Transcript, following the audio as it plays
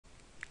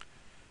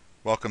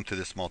Welcome to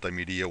this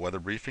multimedia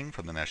weather briefing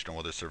from the National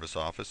Weather Service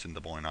office in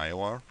Des Moines,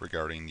 Iowa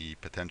regarding the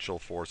potential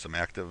for some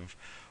active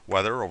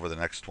weather over the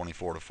next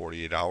 24 to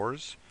 48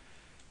 hours.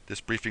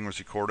 This briefing was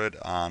recorded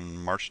on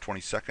March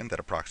 22nd at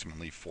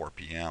approximately 4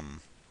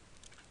 p.m.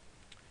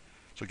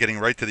 So getting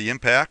right to the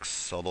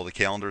impacts, although the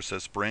calendar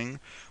says spring,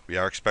 we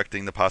are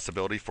expecting the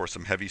possibility for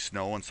some heavy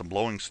snow and some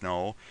blowing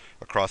snow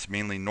across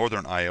mainly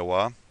northern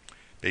Iowa,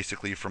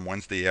 basically from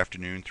Wednesday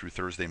afternoon through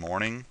Thursday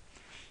morning.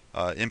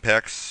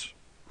 Impacts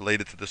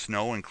related to the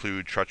snow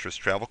include treacherous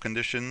travel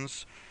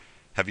conditions.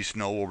 Heavy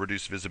snow will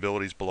reduce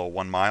visibilities below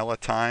 1 mile at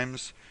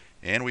times,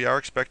 and we are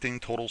expecting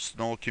total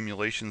snow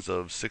accumulations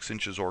of 6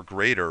 inches or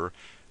greater,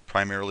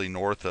 primarily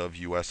north of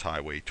US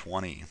Highway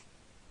 20.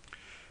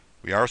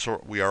 We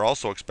are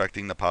also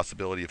expecting the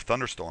possibility of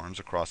thunderstorms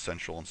across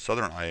central and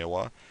southern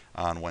Iowa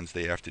on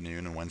Wednesday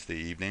afternoon and Wednesday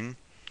evening.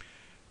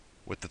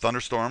 With the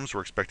thunderstorms, we're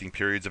expecting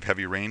periods of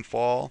heavy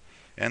rainfall,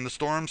 and the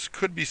storms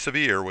could be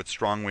severe with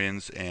strong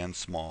winds and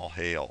small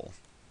hail.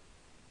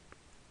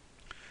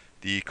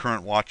 The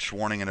current watch,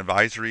 warning, and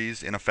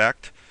advisories in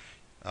effect.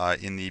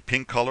 In the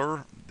pink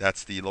color,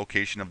 that's the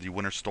location of the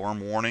winter storm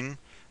warning.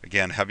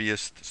 Again,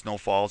 heaviest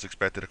snowfall is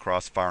expected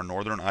across far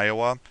northern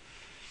Iowa.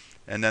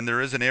 And then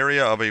there is an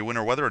area of a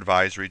winter weather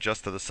advisory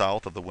just to the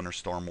south of the winter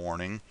storm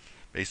warning,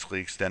 basically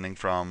extending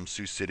from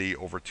Sioux City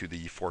over to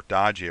the Fort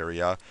Dodge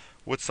area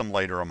with some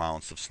lighter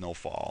amounts of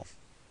snowfall.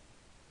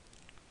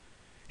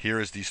 Here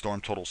is the storm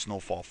total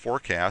snowfall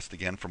forecast,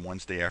 again from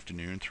Wednesday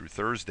afternoon through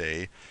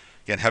Thursday.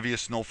 Again,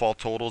 heaviest snowfall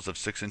totals of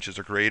 6 inches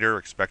or greater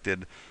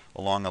expected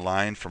along a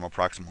line from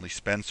approximately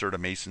Spencer to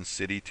Mason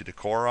City to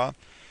Decorah.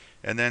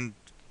 And then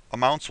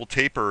amounts will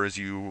taper as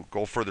you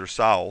go further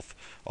south,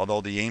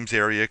 although the Ames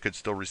area could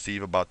still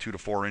receive about 2 to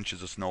 4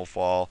 inches of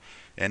snowfall,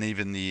 and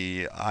even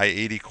the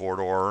I-80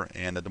 corridor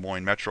and the Des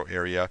Moines metro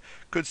area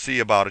could see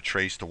about a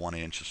trace to 1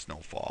 inch of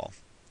snowfall.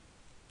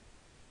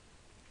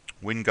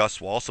 Wind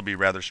gusts will also be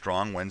rather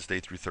strong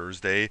Wednesday through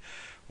Thursday,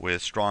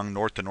 with strong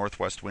north to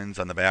northwest winds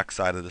on the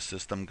backside of the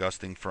system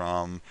gusting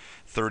from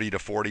 30 to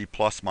 40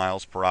 plus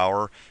miles per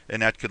hour,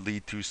 and that could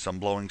lead to some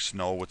blowing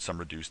snow with some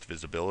reduced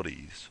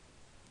visibilities.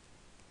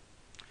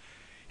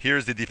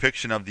 Here's the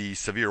depiction of the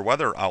severe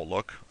weather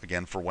outlook,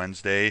 again for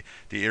Wednesday.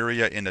 The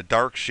area in the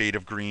dark shade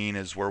of green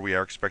is where we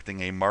are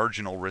expecting a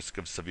marginal risk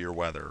of severe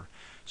weather.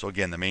 So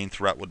again, the main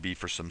threat would be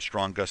for some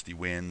strong gusty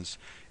winds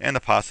and the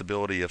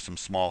possibility of some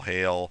small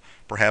hail,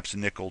 perhaps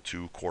nickel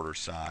to quarter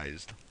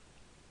sized.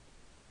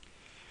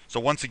 So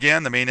once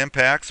again, the main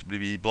impacts would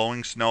be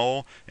blowing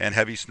snow and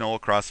heavy snow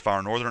across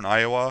far northern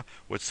Iowa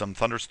with some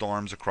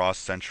thunderstorms across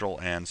central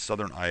and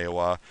southern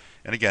Iowa.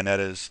 And again,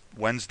 that is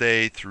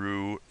Wednesday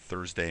through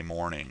Thursday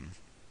morning.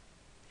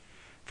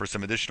 For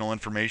some additional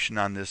information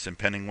on this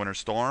impending winter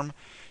storm,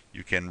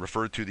 you can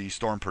refer to the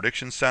Storm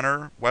Prediction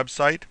Center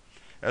website,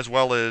 as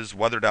well as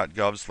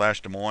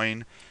weather.gov/Des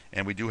Moines,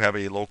 and we do have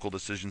a local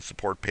decision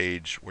support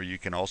page where you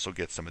can also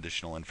get some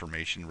additional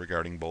information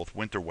regarding both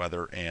winter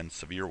weather and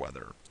severe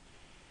weather.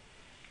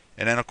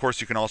 And then, of course,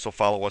 you can also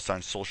follow us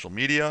on social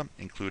media,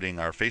 including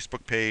our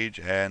Facebook page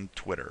and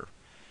Twitter.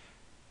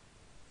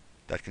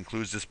 That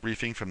concludes this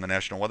briefing from the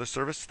National Weather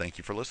Service. Thank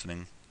you for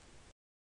listening.